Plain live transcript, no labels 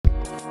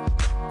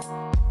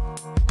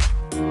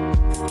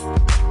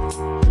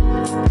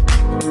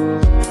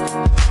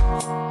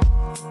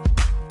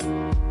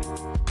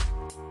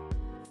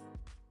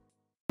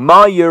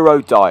My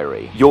Euro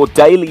Diary, your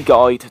daily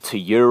guide to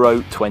Euro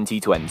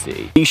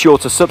 2020. Be sure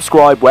to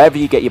subscribe wherever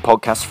you get your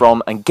podcasts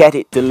from and get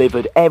it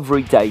delivered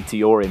every day to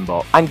your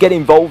inbox. And get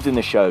involved in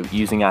the show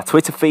using our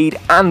Twitter feed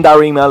and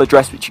our email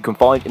address, which you can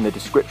find in the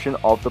description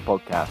of the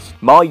podcast.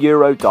 My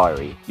Euro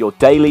Diary, your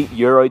daily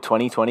Euro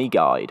 2020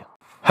 guide.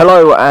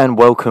 Hello and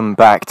welcome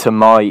back to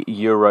My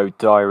Euro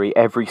Diary.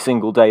 Every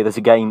single day there's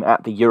a game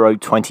at the Euro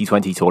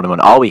 2020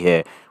 tournament. I'll be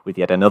here with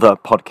yet another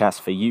podcast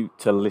for you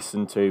to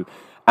listen to.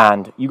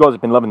 And you guys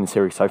have been loving the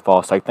series so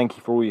far, so thank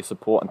you for all your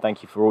support and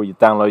thank you for all your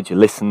downloads, your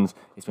listens.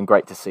 It's been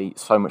great to see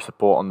so much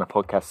support on the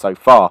podcast so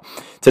far.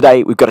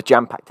 Today, we've got a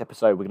jam-packed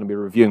episode. We're going to be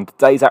reviewing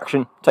today's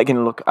action, taking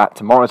a look at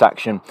tomorrow's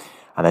action,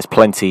 and there's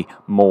plenty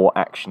more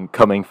action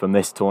coming from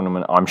this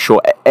tournament. I'm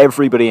sure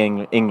everybody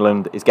in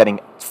England is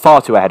getting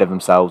far too ahead of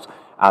themselves,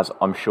 as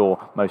I'm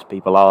sure most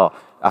people are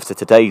after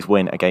today's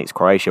win against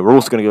Croatia. We're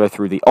also going to go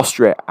through the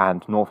Austria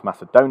and North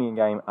Macedonian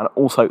game and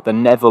also the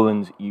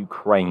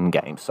Netherlands-Ukraine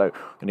game. So I'm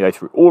going to go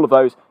through all of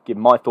those, give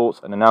my thoughts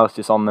and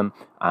analysis on them,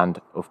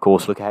 and of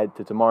course look ahead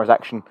to tomorrow's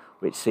action,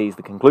 which sees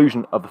the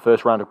conclusion of the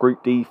first round of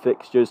Group D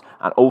fixtures,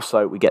 and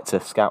also we get to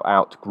scout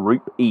out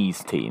Group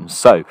E's teams.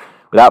 So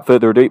without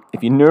further ado,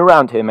 if you're new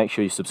around here, make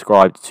sure you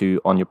subscribe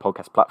on your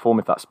podcast platform.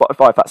 If that's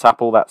Spotify, if that's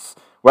Apple, that's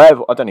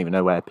wherever. I don't even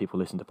know where people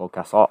listen to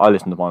podcasts. I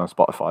listen to mine on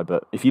Spotify,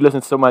 but if you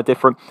listen to somewhere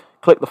different,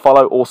 click the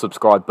follow or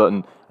subscribe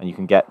button and you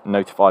can get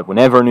notified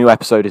whenever a new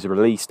episode is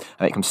released,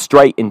 and it comes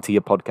straight into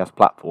your podcast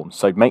platform.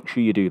 So make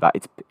sure you do that.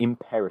 It's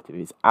imperative.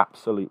 It's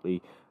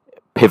absolutely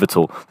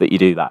pivotal that you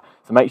do that.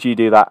 So make sure you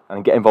do that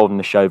and get involved in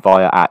the show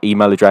via our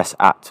email address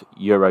at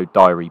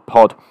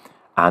EuroDiaryPod.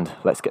 And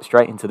let's get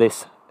straight into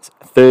this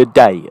third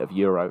day of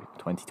Euro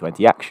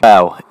 2020 action.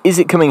 Well, is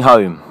it coming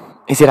home?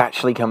 Is it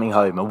actually coming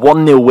home? A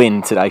 1-0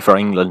 win today for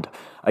England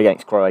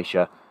against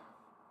Croatia.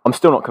 I'm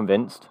still not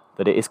convinced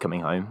that it is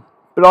coming home,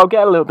 but I'll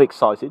get a little bit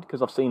excited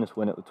because I've seen us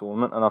win at the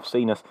tournament and I've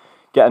seen us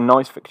get a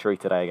nice victory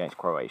today against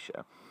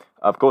Croatia.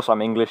 Of course,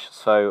 I'm English,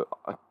 so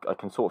I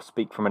can sort of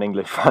speak from an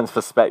English fan's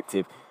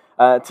perspective.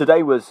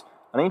 Today was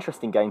an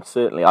interesting game,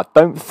 certainly. I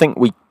don't think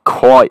we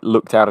quite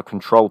looked out of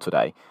control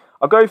today.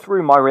 I'll go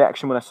through my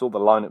reaction when I saw the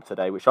lineup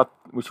today, which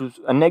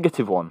was a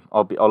negative one.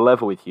 I'll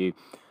level with you.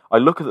 I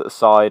looked at the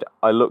side.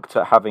 I looked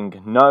at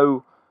having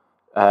no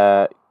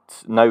Jack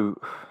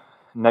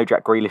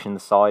Grealish in the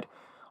side.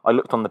 I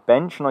looked on the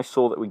bench and I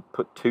saw that we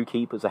put two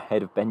keepers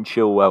ahead of Ben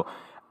Chilwell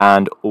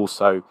and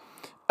also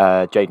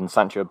Jadon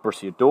Sancho of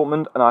Borussia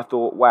Dortmund. And I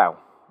thought, wow,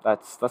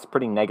 that's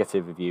pretty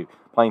negative of you.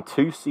 Playing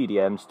two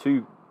CDMs,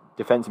 two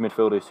defensive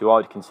midfielders who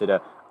I'd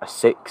consider a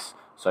six.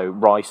 So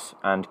Rice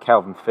and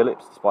Calvin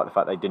Phillips, despite the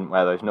fact they didn't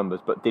wear those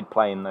numbers, but did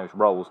play in those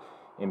roles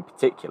in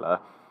particular.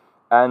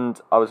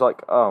 And I was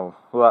like, oh,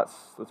 well,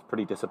 that's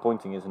pretty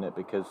disappointing, isn't it?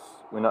 Because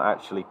we're not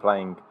actually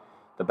playing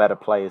the better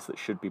players that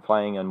should be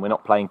playing, and we're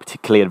not playing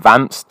particularly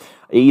advanced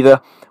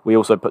either. We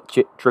also put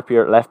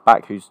Trippier at left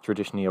back, who's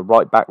traditionally a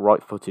right back,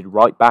 right-footed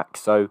right back.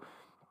 So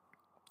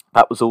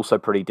that was also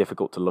pretty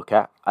difficult to look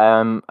at.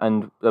 And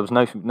there was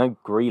no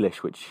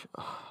Grealish, which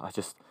I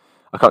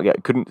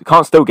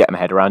can't still get my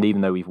head around, even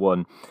though we've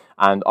won.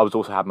 And I was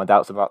also had my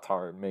doubts about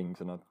Tyrone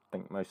Mings, and I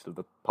think most of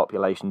the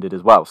population did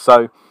as well.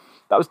 So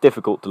that was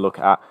difficult to look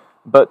at.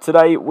 But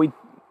today,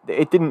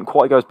 it didn't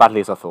quite go as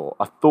badly as I thought.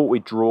 I thought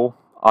we'd draw.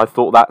 I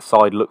thought that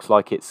side looks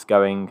like it's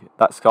going.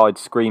 That side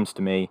screams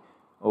to me,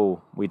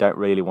 oh, we don't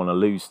really want to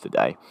lose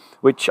today.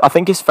 Which I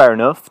think is fair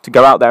enough. To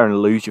go out there and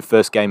lose your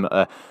first game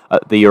at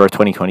the Euro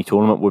 2020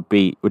 tournament would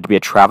be a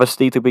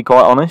travesty, to be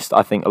quite honest.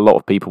 I think a lot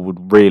of people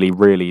would really,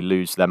 really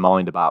lose their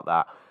mind about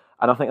that.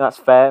 And I think that's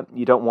fair.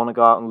 You don't want to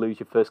go out and lose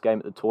your first game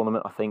at the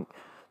tournament. I think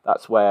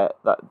that's where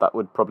that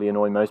would probably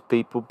annoy most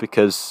people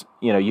because,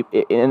 you know,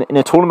 in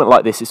a tournament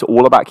like this, it's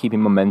all about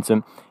keeping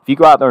momentum. If you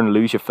go out there and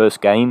lose your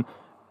first game,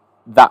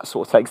 that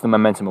sort of takes the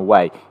momentum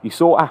away. You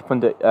saw what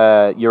happened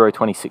at Euro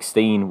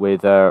 2016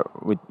 with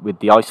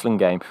the Iceland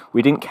game.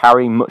 We didn't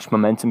carry much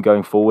momentum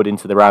going forward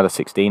into the round of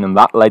 16, and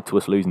that led to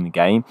us losing the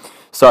game.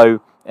 And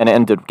it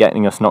ended up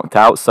getting us knocked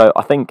out. So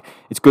I think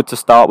it's good to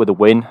start with a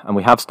win, and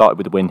we have started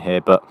with a win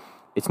here, but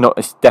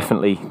it's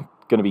definitely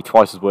going to be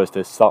twice as worse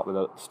to start with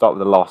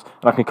a loss.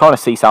 And I can kind of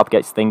see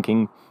Southgate's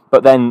thinking,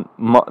 but then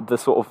the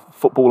sort of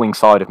footballing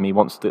side of me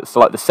wants to, so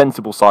like the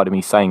sensible side of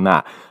me saying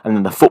that, and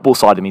then the football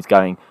side of me is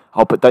going,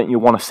 oh, but don't you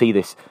want to see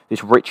this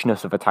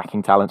richness of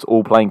attacking talents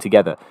all playing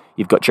together?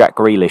 You've got Jack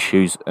Grealish,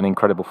 who's an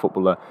incredible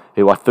footballer,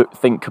 who I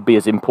think could be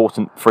as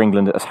important for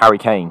England as Harry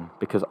Kane,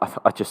 because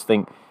I just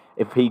think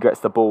if he gets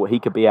the ball, he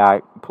could be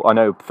our. I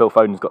know Phil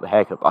Foden's got the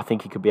haircut, but I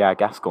think he could be our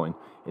Gascoigne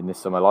in this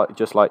summer,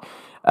 just like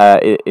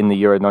in the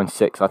Euro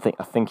 '96. I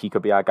think he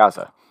could be our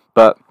Gaza.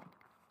 But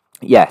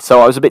yeah,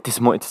 so I was a bit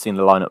disappointed to see in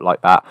the lineup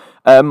like that.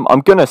 I'm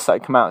gonna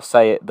come out and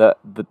say it that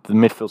the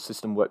midfield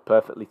system worked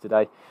perfectly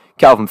today.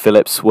 Calvin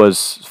Phillips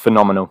was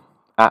phenomenal,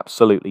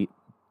 absolutely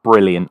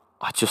brilliant.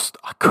 I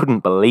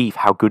couldn't believe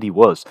how good he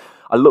was.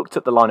 I looked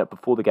at the lineup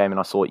before the game and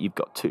I saw you've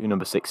got two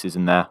number sixes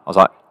in there. I was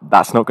like,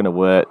 that's not going to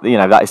work. You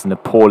know, that is an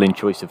appalling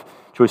choice of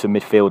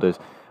midfielders.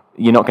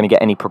 You're not going to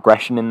get any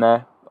progression in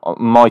there.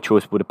 My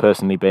choice would have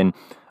personally been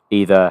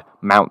either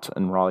Mount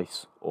and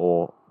Rice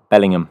or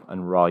Bellingham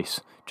and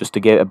Rice, just to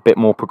get a bit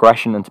more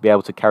progression and to be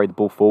able to carry the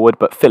ball forward.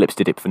 But Phillips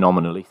did it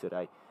phenomenally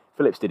today.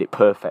 Phillips did it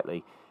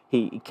perfectly.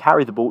 He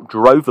carried the ball,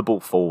 drove the ball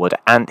forward,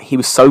 and he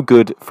was so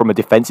good from a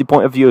defensive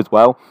point of view as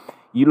well.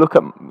 You look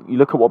at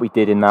what we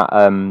did in that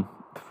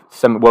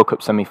World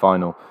Cup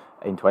semi-final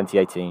in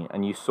 2018,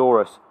 and you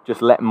saw us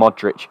just let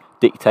Modric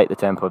dictate the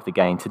tempo of the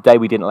game. Today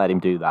we didn't let him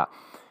do that.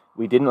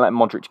 We didn't let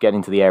Modric get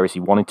into the areas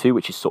he wanted to,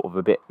 which is sort of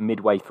a bit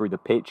midway through the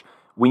pitch.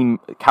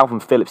 Calvin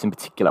Phillips in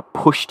particular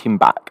pushed him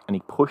back, and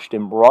he pushed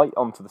him right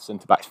onto the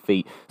centre-back's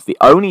feet. It's the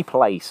only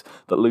place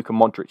that Luka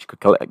Modric could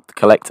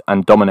collect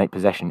and dominate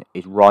possession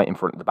is right in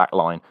front of the back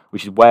line,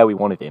 which is where we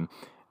wanted him.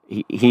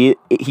 He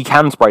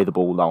can spray the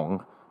ball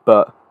long,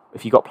 but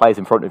if you've got players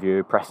in front of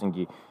you pressing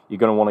you, you're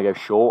going to want to go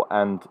short,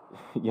 and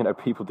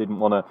people didn't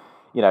want to.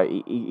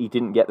 He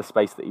didn't get the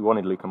space that he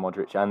wanted, Luka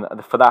Modric,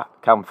 and for that,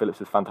 Calvin Phillips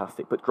was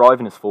fantastic. But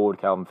driving us forward,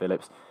 Calvin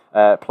Phillips,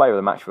 player of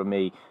the match for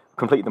me.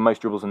 Completed the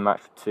most dribbles in the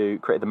match to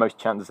create the most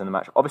chances in the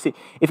match. Obviously,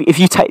 if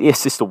you take the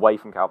assist away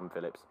from Calvin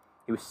Phillips,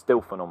 he was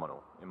still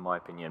phenomenal, in my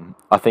opinion.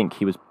 I think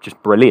he was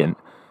just brilliant.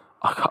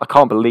 I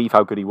can't believe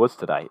how good he was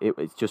today.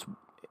 It's just,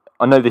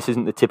 I know this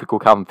isn't the typical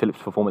Calvin Phillips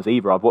performance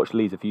either. I've watched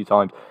Leeds a few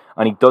times,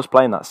 and he does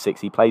play in that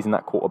 6. He plays in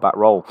that quarterback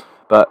role.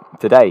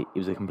 But today, he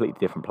was a completely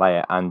different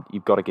player, and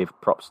you've got to give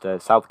props to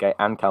Southgate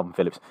and Calvin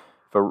Phillips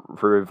for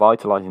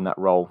revitalising that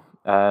role.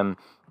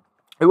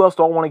 Who else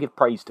do I want to give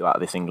praise to out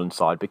of this England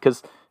side?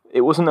 Because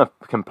it wasn't a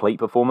complete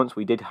performance.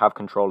 We did have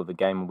control of the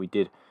game, and we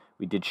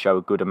did show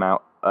a good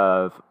amount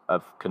of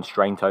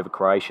constraint over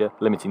Croatia,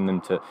 limiting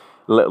them to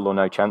little or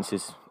no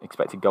chances.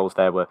 Expected goals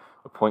there were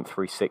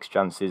 0.36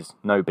 chances,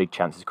 no big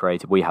chances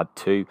created. We had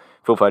 2.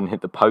 Phil Foden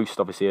hit the post,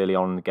 obviously, early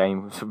on in the game.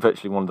 It was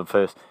virtually one of the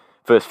first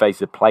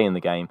phases of play in the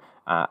game,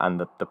 and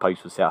the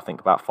post was set, I think,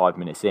 about 5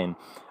 minutes in.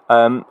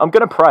 I'm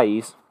going to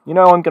praise, I'm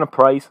going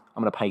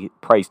to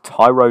praise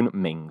Tyrone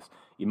Mings.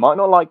 You might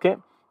not like it,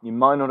 you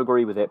might not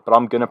agree with it, but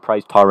I'm going to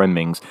praise Tyrone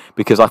Mings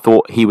because I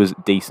thought he was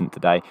decent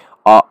today.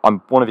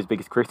 I'm one of his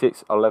biggest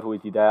critics. I'll level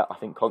with you there. I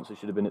think Konsa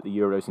should have been at the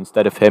Euros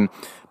instead of him.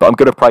 But I'm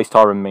going to praise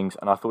Tyrone Mings,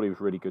 and I thought he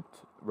was really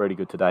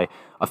good today.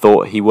 I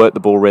thought he worked the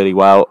ball really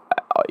well.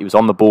 He was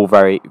on the ball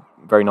very,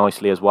 very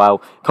nicely as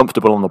well.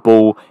 Comfortable on the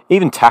ball.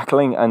 Even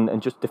tackling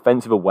and just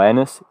defensive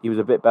awareness, he was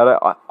a bit better.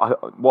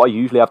 What I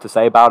usually have to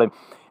say about him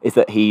is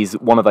that he's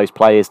one of those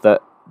players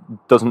that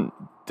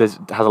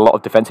has a lot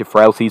of defensive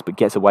frailties but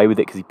gets away with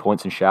it because he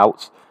points and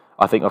shouts.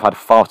 I think I've had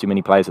far too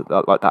many players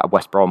like that at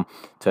West Brom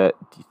to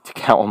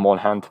count on one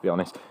hand, to be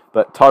honest.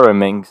 But Tyrone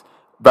Mings,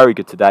 very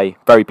good today.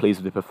 Very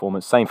pleased with the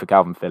performance. Same for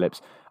Calvin Phillips.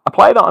 A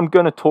player that I'm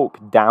going to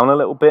talk down a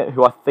little bit,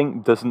 who I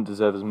think doesn't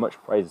deserve as much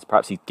praise as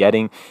perhaps he's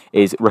getting,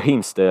 is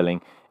Raheem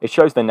Sterling. It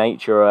shows the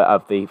nature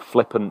of the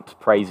flippant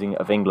praising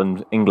of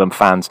England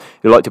fans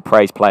who like to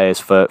praise players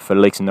for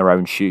lacing their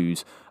own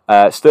shoes.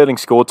 Sterling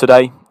scored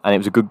today, and it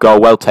was a good goal,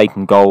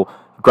 well-taken goal.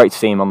 Great to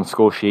see him on the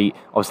score sheet.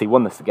 Obviously,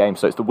 won this game,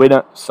 so it's the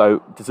winner.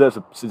 So deserves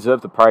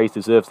the praise,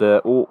 deserves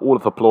all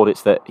of the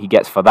plaudits that he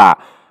gets for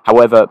that.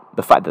 However,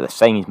 the fact that they're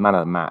saying he's man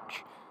of the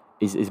match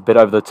is a bit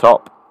over the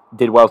top.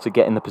 Did well to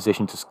get in the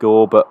position to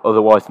score, but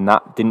otherwise than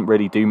that, didn't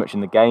really do much in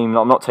the game.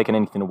 I'm not taking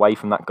anything away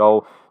from that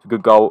goal. It's a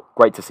good goal.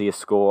 Great to see us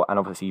score, and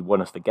obviously he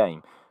won us the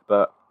game.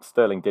 But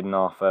Sterling didn't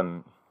not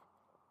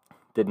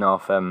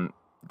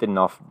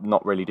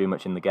really do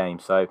much in the game.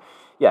 So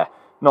yeah.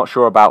 Not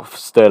sure about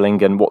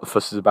Sterling and what the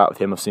fuss is about with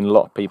him. I've seen a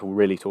lot of people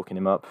really talking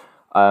him up.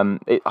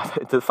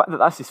 The fact that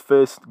that's his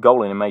first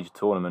goal in a major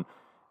tournament,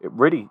 it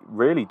really,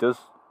 really does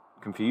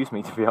confuse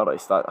me, to be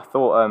honest. I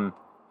thought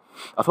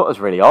it was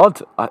really odd.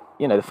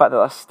 The fact that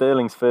that's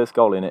Sterling's first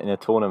goal in a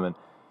tournament,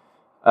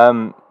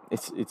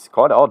 it's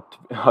quite odd.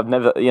 I've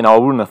never, I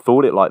wouldn't have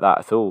thought it like that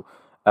at all.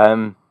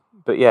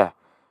 But yeah,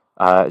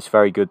 it's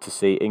very good to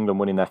see England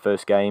winning their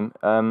first game.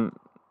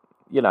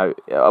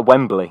 At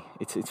Wembley,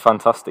 it's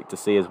fantastic to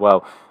see as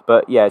well.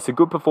 But yeah, it's a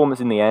good performance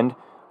in the end.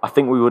 I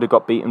think we would have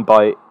got beaten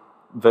by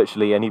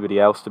virtually anybody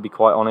else, to be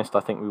quite honest. I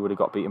think we would have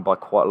got beaten by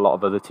quite a lot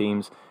of other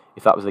teams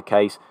if that was the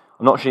case.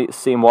 I'm not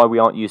seeing why we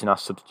aren't using our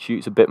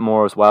substitutes a bit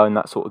more as well in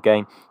that sort of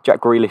game.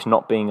 Jack Grealish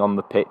not being on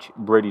the pitch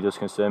really does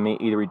concern me.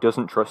 Either he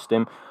doesn't trust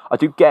him. I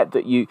do get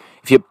that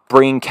if you're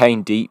bringing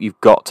Kane deep, you've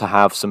got to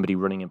have somebody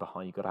running in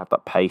behind. You've got to have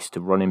that pace to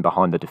run in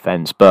behind the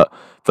defence. But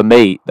for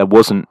me, there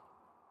wasn't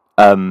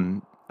a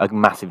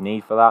massive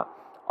need for that.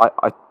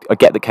 I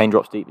get that Kane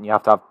drops deep and you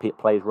have to have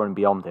players running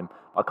beyond him.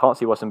 I can't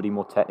see why somebody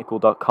more technical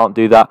can't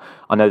do that.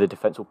 I know the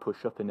defence will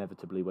push up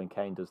inevitably when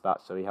Kane does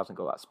that, so he hasn't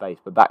got that space.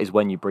 But that is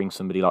when you bring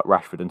somebody like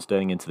Rashford and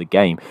Sterling into the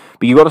game.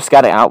 But you've got to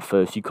scat it out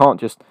first. You can't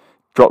just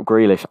drop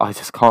Grealish. I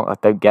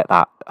don't get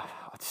that.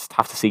 I just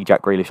have to see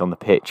Jack Grealish on the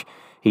pitch.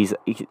 He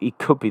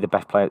could be the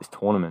best player at this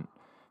tournament,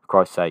 for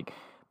Christ's sake.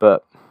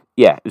 But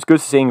yeah, it was good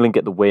to see England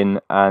get the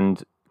win,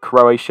 and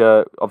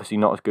Croatia, obviously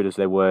not as good as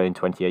they were in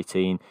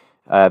 2018.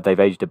 They've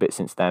aged a bit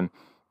since then.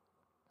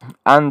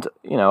 And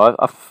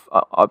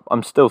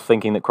I'm still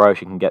thinking that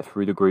Croatia can get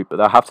through the group, but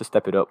they'll have to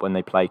step it up when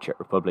they play Czech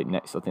Republic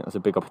next. I think that's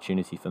a big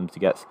opportunity for them to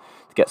get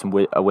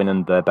a win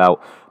under their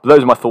belt. But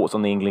those are my thoughts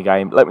on the England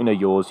game. Let me know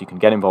yours. You can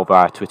get involved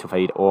via our Twitter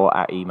feed or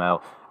our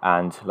email.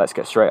 And let's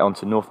get straight on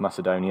to North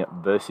Macedonia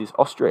versus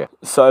Austria.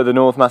 So the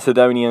North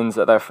Macedonians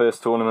at their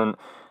first tournament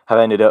have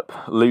ended up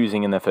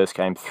losing in their first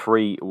game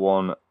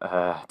 3-1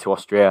 to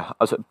Austria.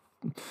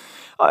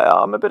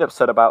 I'm a bit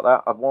upset about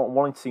that. I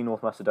wanted to see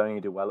North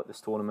Macedonia do well at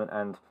this tournament,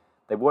 and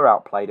they were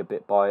outplayed a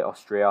bit by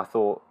Austria. I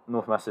thought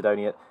North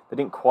Macedonia, they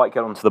didn't quite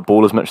get onto the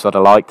ball as much as I'd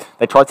liked.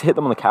 They tried to hit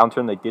them on the counter,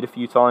 and they did a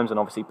few times, and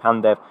obviously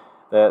Pandev,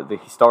 the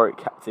historic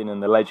captain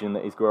and the legend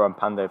that is Goran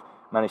Pandev,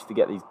 managed to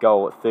get his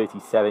goal at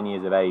 37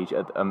 years of age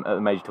at the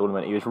major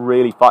tournament. He was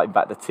really fighting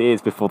back the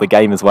tears before the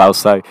game as well,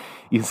 so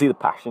you can see the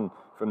passion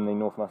from the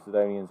North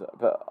Macedonians.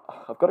 But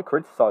I've got to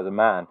criticise a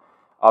man.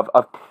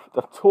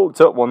 I've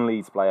talked up one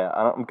Leeds player,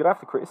 and I'm going to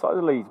have to criticise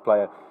the Leeds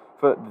player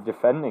for the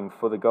defending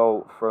for the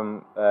goal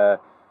from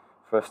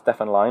for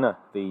Stefan Leiner,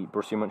 the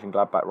Borussia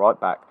Mönchengladbach right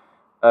back.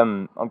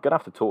 I'm going to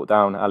have to talk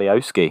down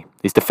Alioski.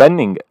 His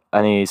defending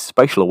and his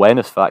spatial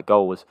awareness for that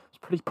goal was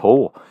pretty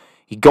poor.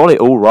 He got it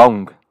all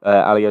wrong,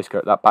 Alioski,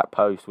 at that back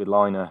post with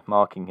Leiner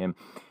marking him.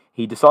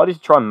 He decided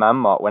to try and man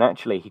mark when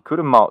actually he could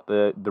have marked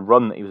the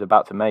run that he was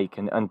about to make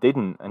and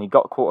didn't. And he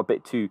got caught a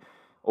bit too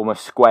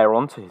almost square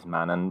onto his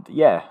man. And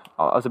yeah,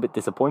 I was a bit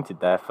disappointed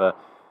there for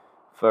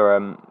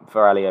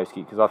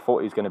Alioski, because I thought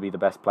he was going to be the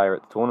best player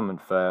at the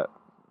tournament for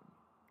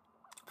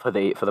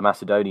the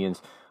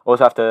Macedonians.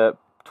 Also have to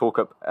talk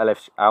up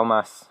Elif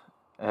Almas,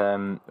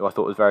 who I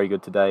thought was very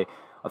good today.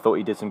 I thought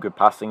he did some good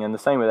passing, and the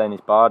same with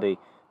Enis Bardi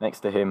next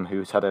to him,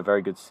 who's had a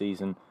very good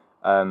season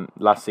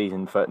last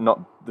season, for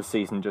not the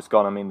season just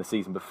gone, I mean the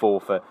season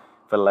before for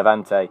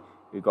Levante,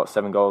 who got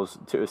 7 goals,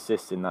 2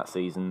 assists in that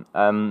season.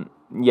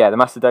 The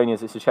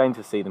Macedonians, it's a shame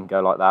to see them go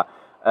like that.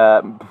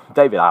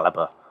 David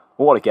Alaba,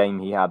 what a game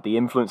he had. The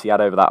influence he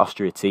had over that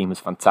Austria team was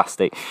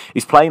fantastic.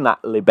 He's playing that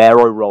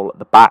libero role at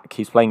the back.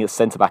 He's playing as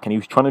centre-back, and he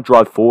was trying to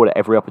drive forward at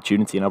every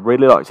opportunity, and I'd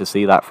really like to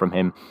see that from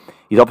him.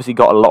 He's obviously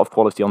got a lot of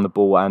quality on the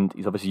ball, and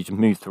he's obviously just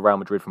moved to Real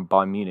Madrid from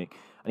Bayern Munich,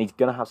 and he's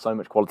going to have so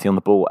much quality on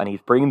the ball, and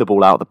he's bringing the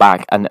ball out of the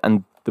back, and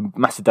the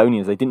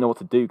Macedonians, they didn't know what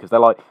to do, because they're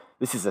like,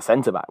 this is a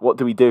centre-back. What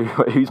do we do?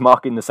 Who's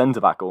marking the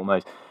centre-back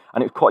almost?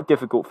 And it was quite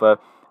difficult for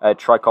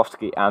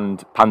Trajkovski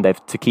and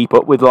Pandev to keep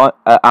up with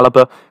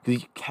Alaba,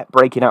 because he kept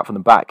breaking out from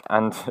the back,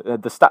 and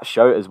the stats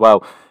show it as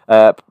well.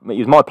 He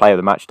was my player of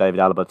the match, David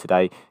Alaba,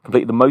 today.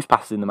 Completed the most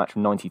passes in the match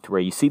from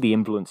 93. You see the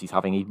influence he's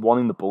having. He's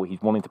wanting the ball.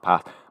 He's wanting to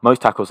pass.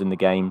 Most tackles in the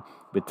game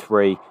with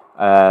 3.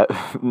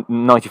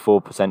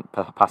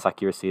 94% pass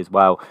accuracy as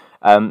well.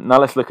 Now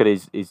let's look at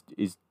his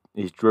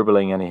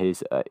dribbling and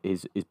his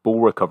ball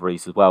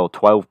recoveries as well.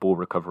 12 ball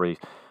recoveries,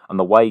 and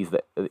the ways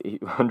that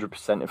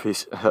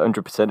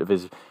 100% of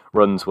his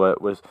runs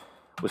was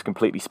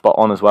completely spot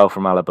on as well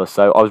from Alaba.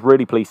 So I was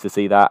really pleased to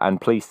see that,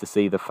 and pleased to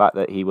see the fact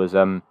that he was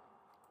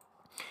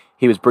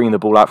bringing the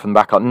ball out from the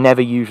back. I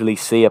never usually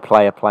see a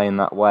player playing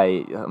that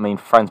way. I mean,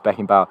 Franz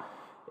Beckenbauer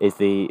is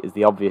the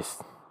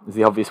obvious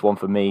one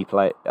for me,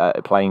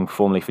 playing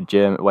formerly for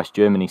West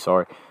Germany.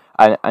 Sorry,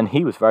 and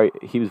he was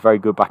very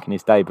good back in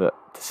his day. But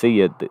to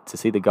see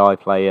the guy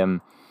play,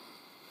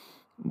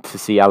 to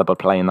see Alaba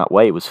playing that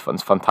way, it was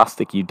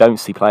fantastic. You don't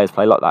see players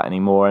play like that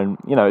anymore, and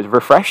it's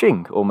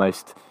refreshing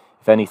almost,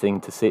 if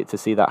anything, to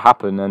see that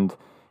happen. And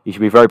he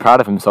should be very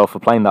proud of himself for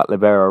playing that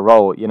libero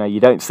role. You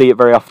don't see it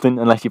very often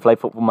unless you play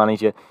Football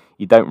Manager.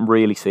 You don't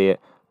really see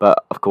it.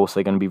 But, of course,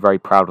 they're going to be very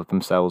proud of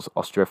themselves,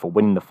 Austria, for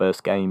winning the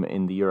first game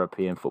in the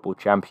European Football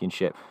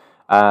Championship.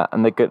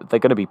 And they're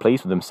going to be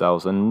pleased with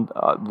themselves. And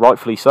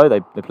rightfully so. They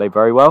played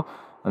very well.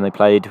 And they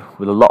played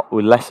with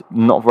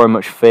not very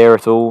much fear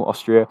at all,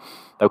 Austria.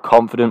 They were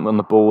confident on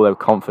the ball. They were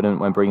confident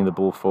when bringing the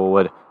ball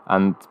forward.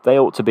 And they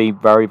ought to be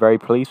very, very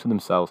pleased with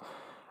themselves.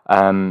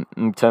 In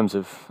terms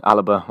of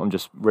Alaba, I'm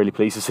just really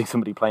pleased to see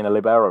somebody playing a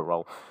libero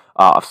role.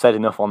 I've said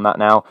enough on that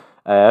now,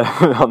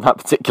 on that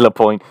particular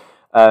point.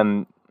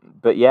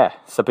 But yeah,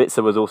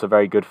 Sabitzer was also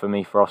very good for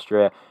me for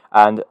Austria.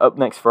 And up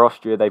next for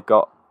Austria, they've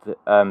got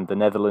the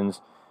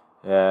Netherlands,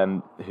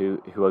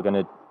 who are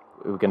going to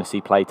see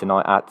play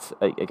tonight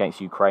against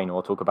Ukraine, who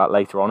I'll talk about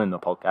later on in the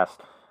podcast.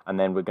 And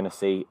then we're going to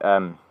see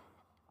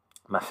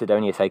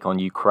Macedonia take on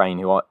Ukraine,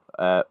 who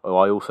I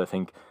also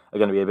think are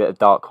going to be a bit of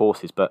dark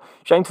horses. But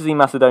shame to see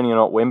Macedonia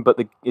not win, but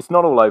it's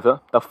not all over.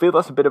 They'll feel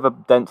that's a bit of a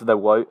dent to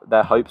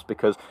their hopes,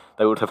 because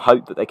they would have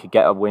hoped that they could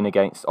get a win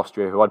against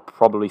Austria, who I'd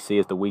probably see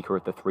as the weaker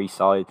of the 3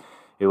 sides,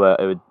 who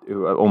are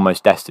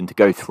almost destined to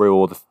go through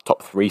all the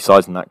top 3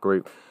 sides in that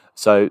group.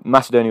 So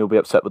Macedonia will be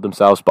upset with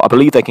themselves, but I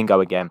believe they can go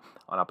again,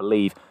 and I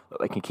believe that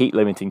they can keep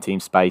limiting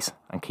team space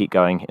and keep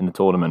going in the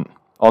tournament.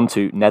 On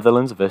to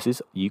Netherlands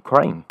versus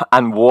Ukraine.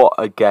 And what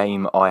a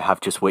game I have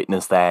just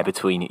witnessed there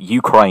between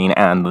Ukraine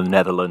and the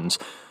Netherlands.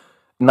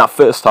 In that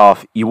first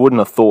half, you wouldn't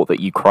have thought that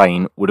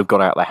Ukraine would have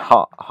got out their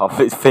half.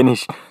 It's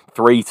finished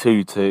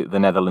 3-2 to the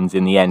Netherlands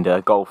in the end,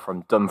 a goal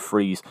from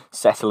Dumfries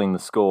settling the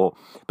score.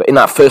 But in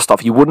that first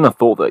half, you wouldn't have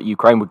thought that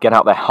Ukraine would get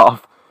out their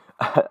half.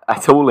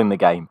 at all in the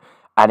game.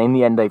 And in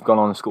the end, they've gone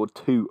on and scored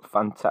 2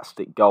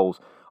 fantastic goals.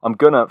 I'm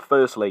gonna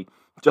firstly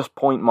just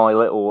point my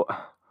little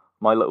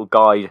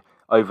guide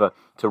over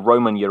to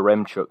Roman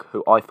Yaremchuk,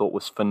 who I thought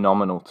was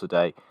phenomenal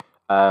today.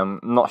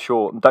 Not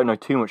sure, don't know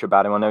too much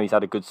about him. I know he's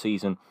had a good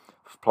season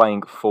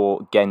playing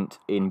for Ghent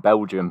in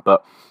Belgium,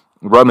 but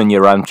Roman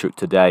Yaremchuk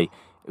today,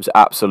 it was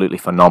absolutely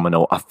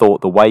phenomenal. I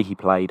thought the way he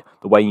played,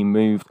 the way he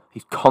moved,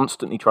 he's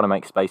constantly trying to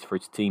make space for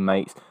his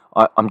teammates.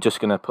 I'm just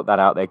going to put that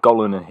out there.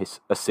 Goal and his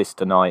assist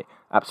tonight,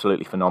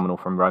 absolutely phenomenal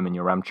from Roman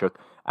Yaremchuk,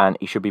 and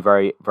he should be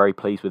very, very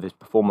pleased with his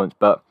performance.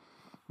 But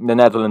the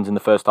Netherlands in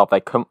the first half,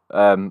 they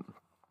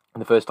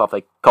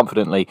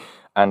confidently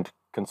and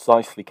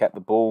concisely kept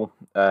the ball.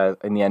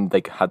 In the end,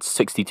 they had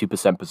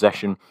 62%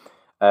 possession.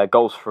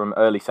 Goals from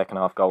early second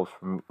half, goals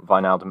from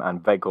Wijnaldum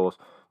and Weghorst.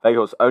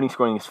 Weghorst only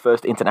scoring his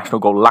first international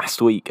goal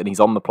last week, and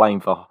he's on the plane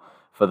for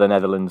the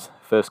Netherlands.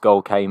 His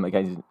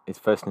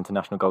first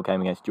international goal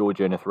came against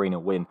Georgia in a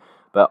 3-0 win.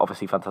 But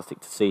obviously fantastic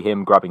to see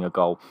him grabbing a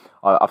goal.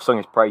 I've sung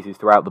his praises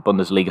throughout the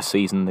Bundesliga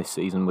season this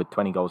season with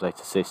 20 goals, 8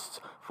 assists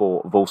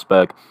for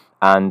Wolfsburg.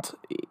 And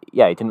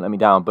yeah, he didn't let me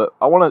down. But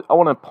I want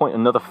to point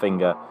another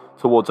finger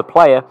towards a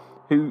player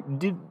who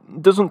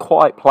doesn't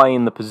quite play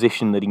in the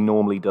position that he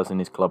normally does in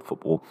his club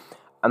football.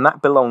 And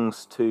that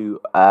belongs to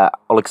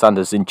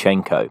Alexander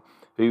Zinchenko,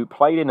 who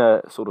played in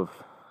a sort of,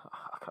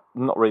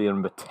 not really a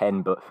number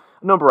 10, but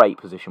a number 8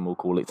 position, we'll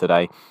call it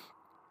today.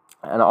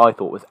 And I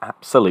thought was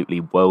absolutely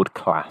world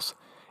class.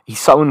 He's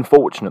so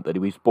unfortunate that he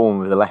was born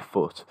with a left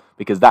foot,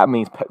 because that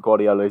means Pep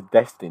Guardiola is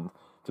destined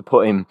to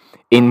put him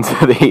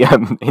into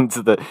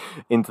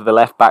the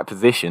left back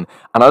position.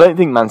 And I don't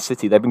think Man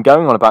City, they've been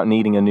going on about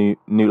needing a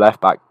new left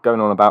back, going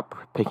on about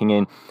bringing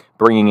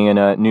in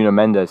Nuno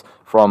Mendes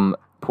from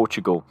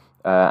Portugal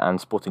and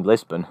Sporting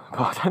Lisbon.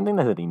 But I don't think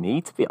there's any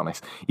need, to be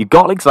honest. You've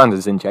got Alexander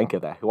Zinchenko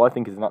there, who I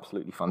think is an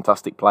absolutely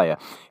fantastic player.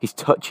 His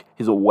touch,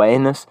 his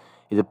awareness,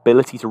 his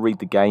ability to read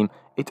the game,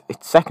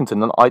 it's second to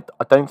none. I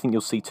don't think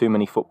you'll see too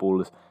many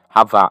footballers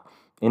have that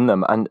in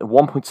them. And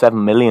 1.7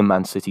 million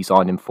Man City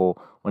signed him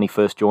for when he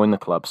first joined the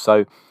club.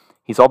 So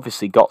he's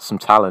obviously got some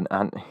talent,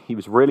 and he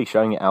was really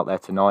showing it out there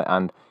tonight,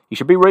 and he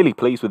should be really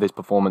pleased with his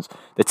performance.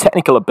 The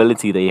technical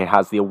ability that he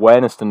has, the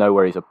awareness to know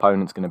where his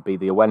opponent's going to be,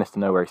 the awareness to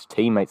know where his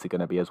teammates are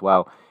going to be as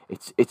well.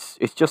 It's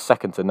just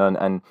second to none,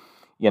 and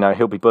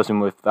he'll be buzzing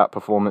with that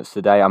performance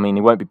today. I mean,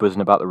 he won't be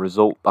buzzing about the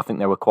result. I think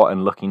they were quite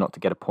unlucky not to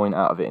get a point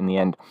out of it in the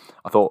end.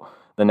 I thought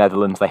the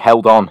Netherlands, they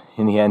held on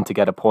in the end to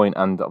get a point,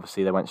 and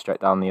obviously they went straight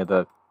down the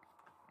other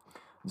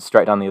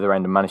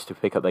end and managed to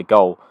pick up their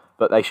goal.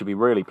 But they should be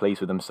really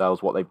pleased with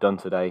themselves, what they've done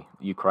today,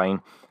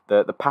 Ukraine.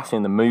 The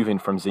passing, the moving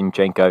from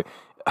Zinchenko,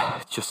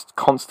 just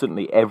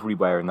constantly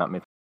everywhere in that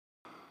midfield.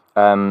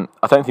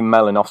 I don't think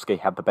Malinovsky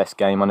had the best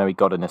game. I know he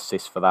got an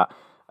assist for that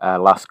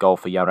last goal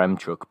for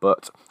Yaremchuk,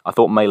 but I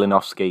thought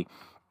Malinovsky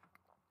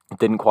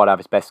didn't quite have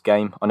his best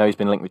game. I know he's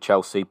been linked with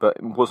Chelsea, but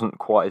it wasn't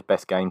quite his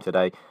best game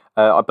today.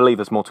 I believe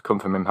there's more to come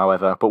from him,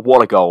 however. But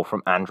what a goal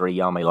from Andriy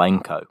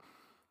Yarmolenko.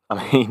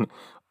 I mean,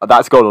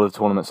 that's goal of the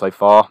tournament so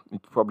far.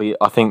 Probably,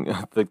 I think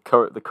the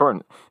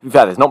current.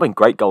 There's not been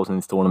great goals in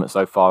this tournament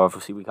so far.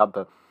 Obviously, we had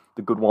the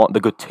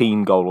good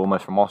team goal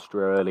almost from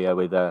Austria earlier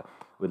with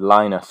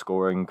Lainer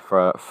scoring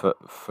for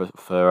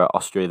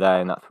Austria there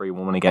in that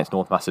 3-1 against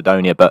North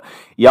Macedonia. But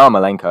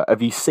Yarmolenko,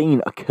 have you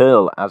seen a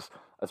curl as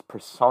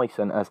precise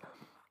and as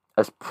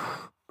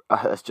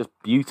just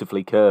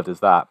beautifully curved as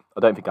that? I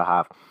don't think I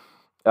have.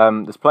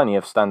 There's plenty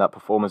of stand-up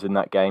performers in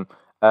that game.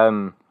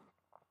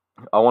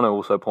 I want to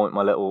also point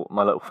my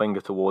little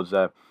finger towards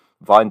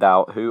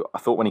Wijndal, who I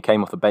thought when he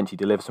came off the bench he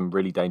delivered some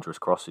really dangerous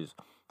crosses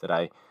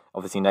today.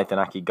 Obviously Nathan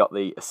Ake got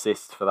the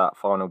assist for that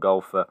final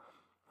goal for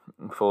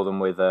them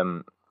with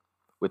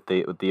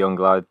the young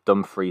lad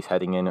Dumfries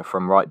heading in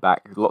from right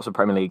back. Lots of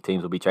Premier League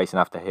teams will be chasing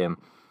after him.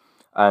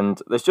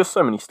 And there's just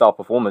so many star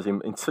performers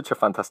in such a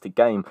fantastic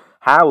game.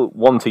 How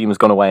one team has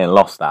gone away and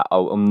lost that,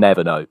 I'll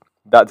never know.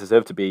 That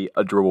deserved to be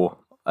a draw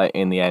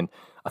in the end.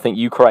 I think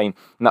Ukraine,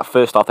 in that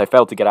first half, they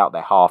failed to get out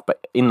their half,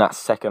 but in that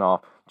second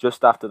half,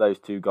 just after those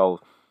 2 goals,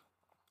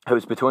 it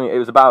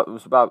was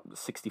about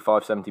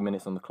 65, 70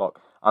 minutes on the clock,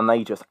 and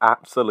they just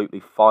absolutely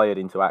fired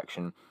into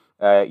action.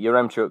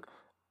 Yaremchuk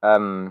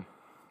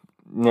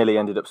nearly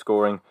ended up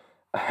scoring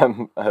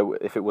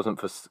if it wasn't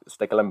for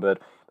Stekelenburg,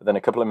 but then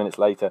a couple of minutes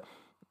later,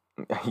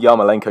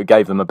 Yarmolenko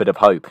gave them a bit of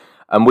hope.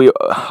 And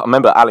I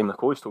remember Ali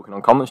McCoy's talking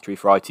on commentary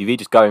for ITV,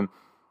 just going,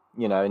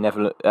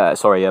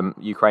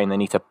 Ukraine, they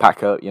need to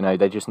pack up,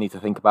 they just need to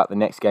think about the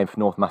next game for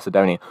North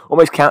Macedonia,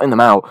 almost counting them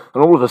out,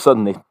 and all of a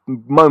sudden, this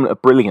moment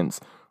of brilliance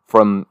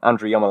from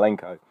Andriy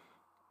Yarmolenko,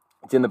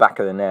 it's in the back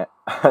of the net,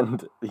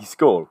 and he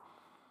scored.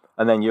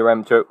 And then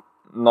Yaremchuk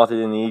nodded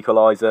in the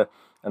equaliser,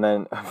 and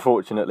then,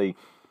 unfortunately,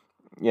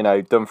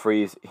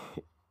 Dumfries,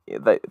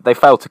 they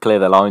failed to clear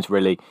their lines,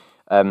 really.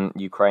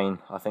 Ukraine,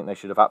 I think they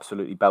should have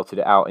absolutely belted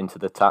it out into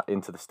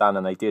the stand,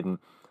 and they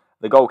didn't.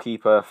 The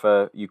goalkeeper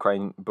for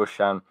Ukraine,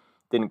 Bushan,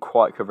 didn't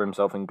quite cover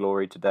himself in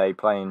glory today,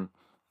 playing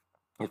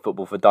his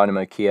football for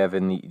Dynamo Kiev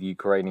in the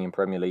Ukrainian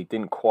Premier League.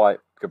 Didn't quite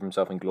cover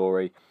himself in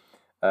glory.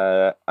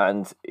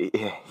 And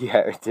yeah,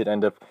 it did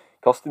end up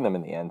costing them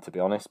in the end, to be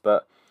honest.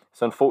 But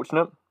it's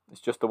unfortunate.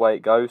 It's just the way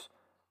it goes.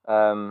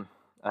 And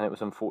it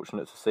was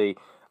unfortunate to see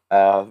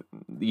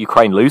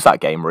Ukraine lose that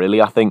game.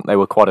 Really, I think they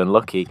were quite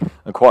unlucky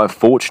and quite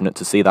unfortunate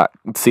to see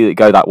it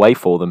go that way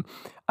for them.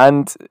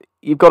 And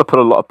you've got to put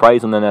a lot of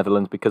praise on the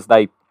Netherlands because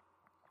they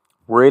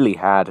really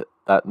had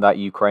that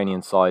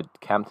Ukrainian side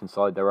camped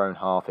inside their own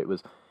half. It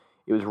was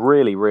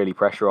really, really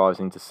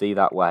pressurising to see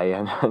that way,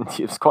 and it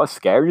was quite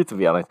scary, to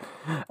be honest.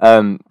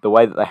 The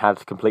way that they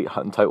had complete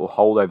and total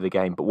hold over the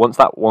game. But once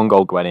that one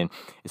goal went in,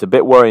 it's a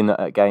bit worrying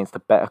that against a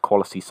better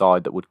quality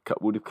side that would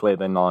have cleared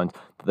their lines,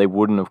 that they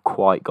wouldn't have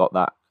quite got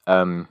that.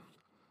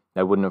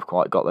 They wouldn't have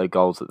quite got their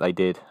goals that they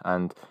did,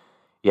 and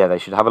yeah, they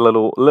should have a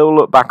little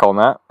look back on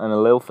that and a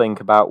little think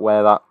about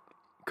where that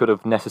could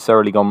have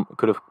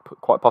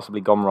quite possibly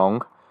gone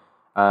wrong,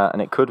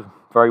 and it could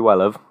very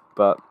well have,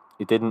 but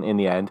it didn't in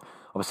the end.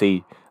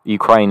 Obviously,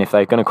 Ukraine, if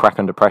they're going to crack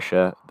under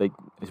pressure,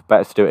 it's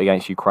better to do it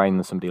against Ukraine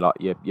than somebody like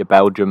your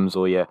Belgiums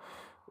or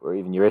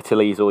even your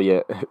Italies or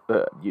your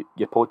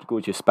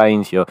Portugals, your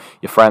Spains, your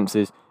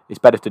Frances. It's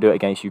better to do it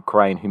against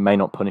Ukraine, who may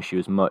not punish you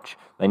as much.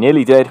 They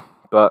nearly did,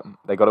 but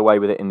they got away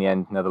with it in the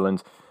end,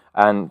 Netherlands,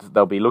 and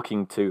they'll be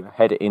looking to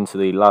head into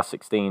the last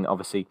 16.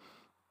 Obviously,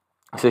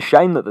 it's a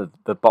shame that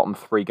the bottom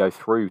three go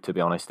through. To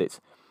be honest,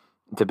 it's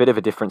a bit of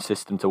a different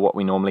system to what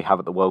we normally have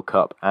at the World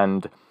Cup,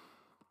 and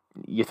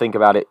you think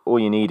about it, all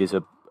you need is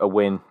a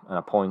win and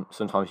a point.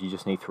 Sometimes you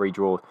just need 3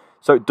 draws.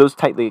 So it does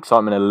take the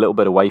excitement a little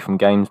bit away from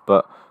games,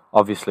 but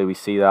obviously we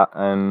see that,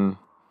 and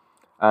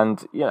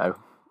you know,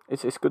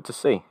 it's good to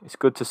see. It's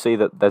good to see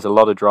that there's a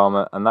lot of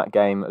drama, and that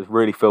game has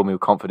really filled me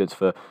with confidence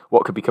for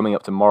what could be coming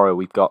up tomorrow.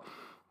 We've got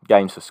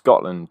games for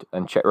Scotland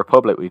and Czech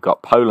Republic. We've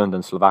got Poland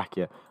and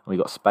Slovakia, and we've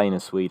got Spain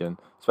and Sweden.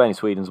 Spain and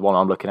Sweden's one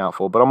I'm looking out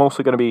for, but I'm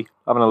also going to be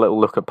having a little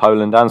look at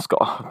Poland and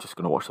Scotland. I'm just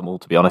going to watch them all,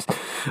 to be honest,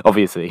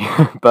 obviously.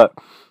 But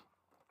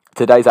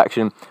today's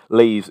action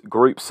leaves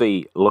Group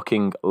C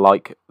looking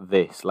like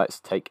this. Let's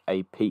take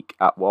a peek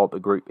at what the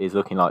group is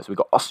looking like. So we've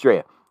got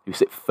Austria, who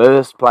sit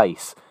first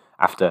place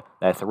after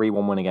their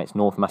 3-1 win against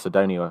North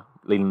Macedonia,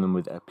 leaving them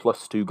with a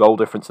 +2 goal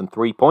difference and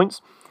 3 points.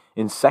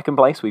 In second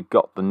place, we've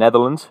got the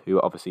Netherlands,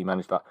 who obviously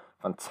managed that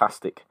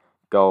fantastic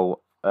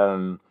goal,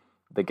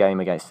 the game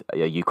against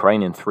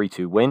Ukraine in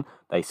 3-2 win.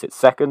 They sit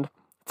second.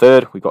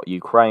 Third, we've got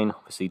Ukraine,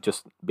 obviously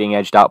just being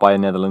edged out by the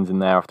Netherlands in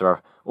there after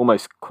a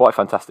almost quite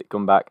fantastic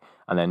comeback.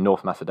 And then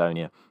North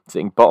Macedonia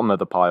sitting bottom of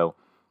the pile.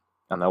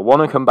 And they'll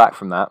want to come back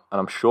from that, and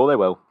I'm sure they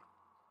will.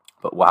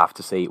 But we'll have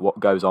to see what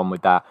goes on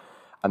with that.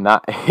 And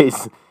that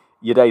is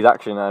your day's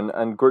action.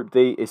 And Group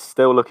D is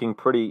still looking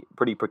pretty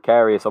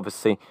precarious.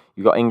 Obviously,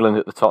 you've got England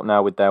at the top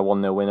now with their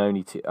 1-0 win,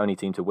 only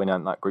team to win out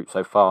in that group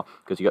so far,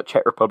 because you've got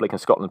Czech Republic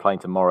and Scotland playing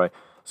tomorrow.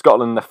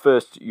 Scotland, their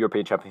first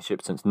European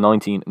Championship since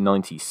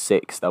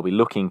 1996. They'll be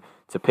looking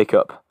to pick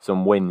up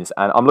some wins,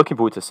 and I'm looking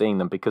forward to seeing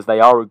them because they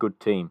are a good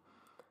team.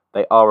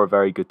 They are a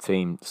very good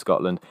team,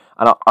 Scotland,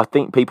 and I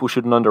think people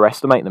shouldn't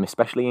underestimate them,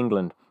 especially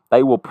England.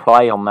 They will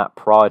play on that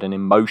pride and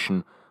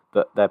emotion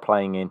that they're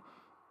playing in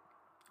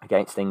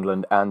against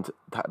England, and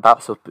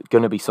that's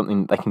going to be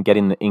something they can get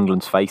in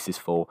England's faces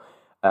for.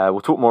 We'll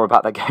talk more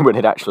about that game when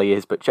it actually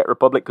is, but Czech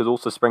Republic could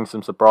also spring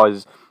some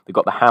surprises. They've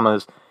got the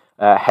Hammers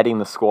heading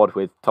the squad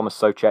with Thomas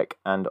Souček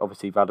and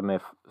obviously Vladimir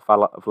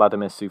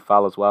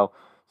Soufal as well.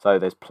 So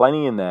there's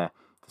plenty in there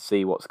to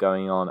see what's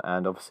going on,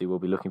 and obviously we'll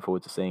be looking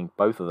forward to seeing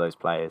both of those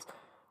players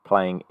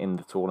playing in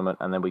the tournament.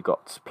 And then we've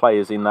got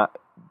players in that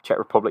Czech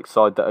Republic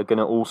side that are going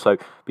to also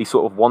be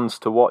sort of ones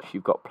to watch.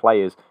 You've got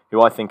players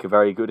who I think are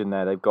very good in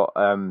there. They've got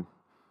the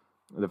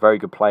very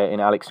good player in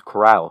Alex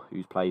Kral,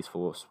 who plays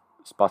for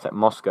Spartak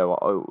Moscow,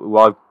 who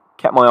I've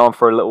kept my eye on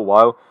for a little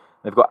while.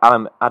 They've got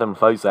Adam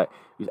Hlozek,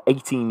 who's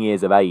 18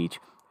 years of age,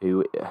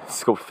 who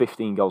scored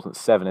 15 goals and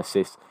 7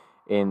 assists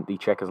in the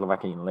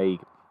Czechoslovakian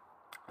league.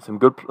 Some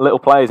good little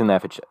players in there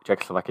for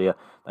Czechoslovakia.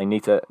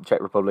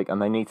 Czech Republic,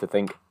 and they need to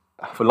think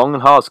for long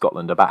and hard,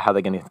 Scotland, about how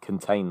they're going to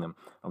contain them.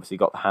 Obviously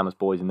got the Hammers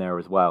boys in there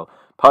as well.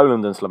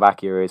 Poland and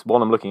Slovakia is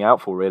one I'm looking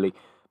out for, really.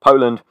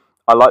 Poland,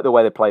 I like the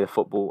way they play the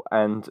football,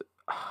 and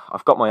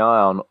I've got my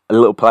eye on a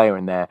little player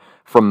in there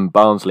from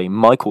Barnsley,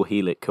 Michael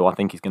Helik, who I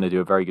think is going to do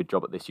a very good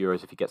job at this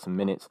Euros if he gets some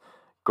minutes.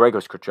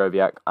 Gregor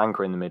Skrichowiak,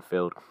 anchor in the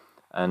midfield,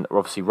 and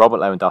obviously Robert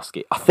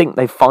Lewandowski. I think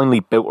they've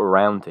finally built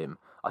around him.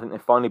 I think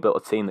they've finally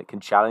built a team that can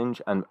challenge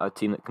and a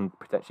team that can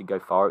potentially go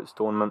far at this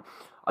tournament.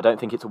 I don't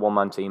think it's a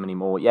one-man team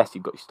anymore. Yes,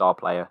 you've got your star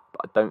player,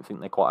 but I don't think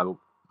they're quite a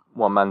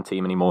one-man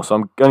team anymore. So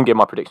I'm going to give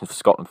my predictions for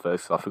Scotland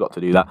first, because I forgot to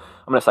do that.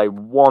 I'm going to say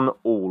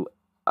 1-1.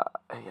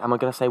 Am I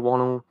going to say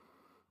 1-1?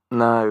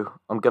 No,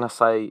 I'm going to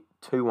say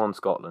 2-1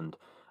 Scotland.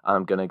 And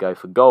I'm going to go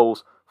for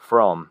goals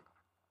from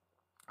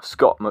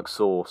Scott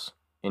McSauce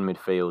in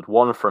midfield.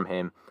 1 from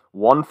him,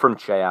 1 from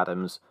Che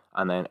Adams,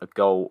 and then a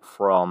goal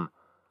from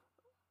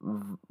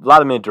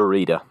Vladimir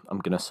Darida, I'm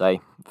going to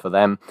say, for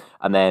them.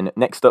 And then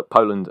next up,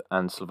 Poland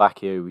and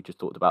Slovakia, who we just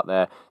talked about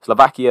there.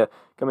 Slovakia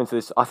coming into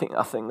this, I think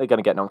they're going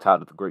to get knocked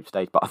out of the group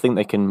stage, but I think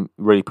they can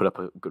really put up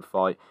a good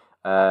fight.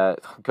 I'm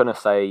going to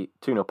say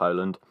 2-0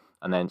 Poland,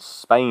 And then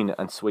Spain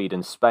and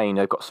Sweden. Spain,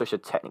 they've got such a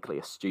technically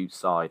astute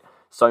side,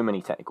 so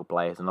many technical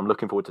players, and I'm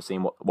looking forward to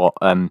seeing what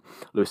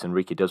Luis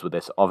Enrique does with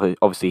this.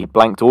 Obviously, he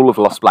blanked all of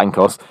Los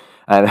Blancos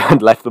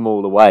and left them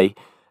all away.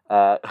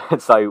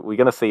 So we're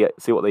going to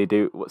see what they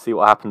do, see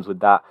what happens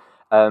with that.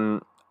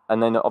 And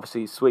then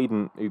obviously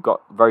Sweden, who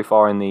got very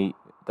far in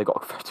they've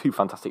got two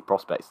fantastic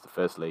prospects.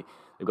 Firstly,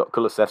 they've got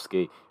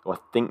Kulusevski, who I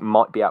think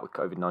might be out with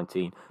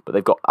COVID-19, but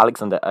they've got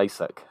Alexander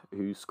Isak,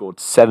 who scored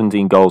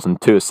 17 goals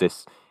and 2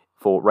 assists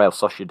for Real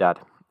Sociedad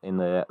in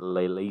the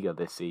La Liga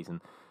this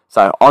season.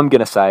 So I'm going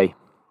to say,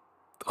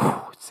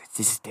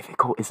 this is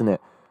difficult, isn't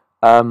it?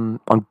 I'm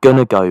going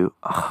to go,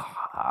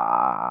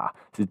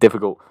 this is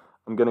difficult.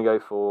 I'm going to go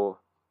for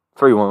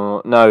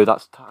 3-1. No,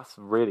 that's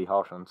really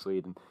harsh on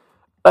Sweden.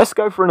 Let's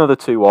go for another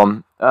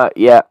 2-1.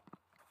 Yeah,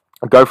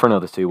 I'll go for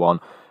another 2-1.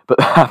 But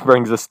that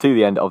brings us to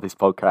the end of this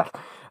podcast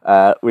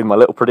with my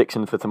little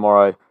prediction for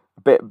tomorrow.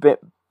 Bit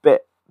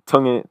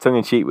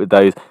tongue-in-cheek with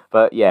those.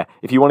 But yeah,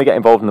 if you want to get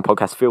involved in the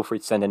podcast, feel free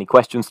to send any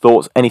questions,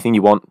 thoughts, anything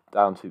you want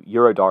down to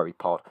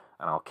EuroDiaryPod,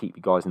 and I'll keep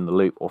you guys in the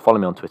loop, or follow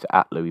me on Twitter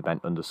at @LouisBent_.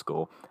 And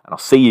I'll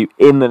see you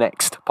in the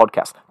next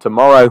podcast.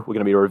 Tomorrow, we're going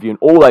to be reviewing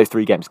all those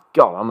 3 games.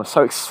 God,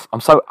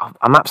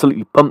 I'm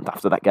absolutely pumped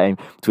after that game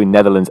between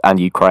Netherlands and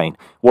Ukraine.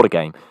 What a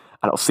game.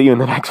 And I'll see you in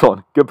the next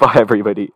one. Goodbye, everybody.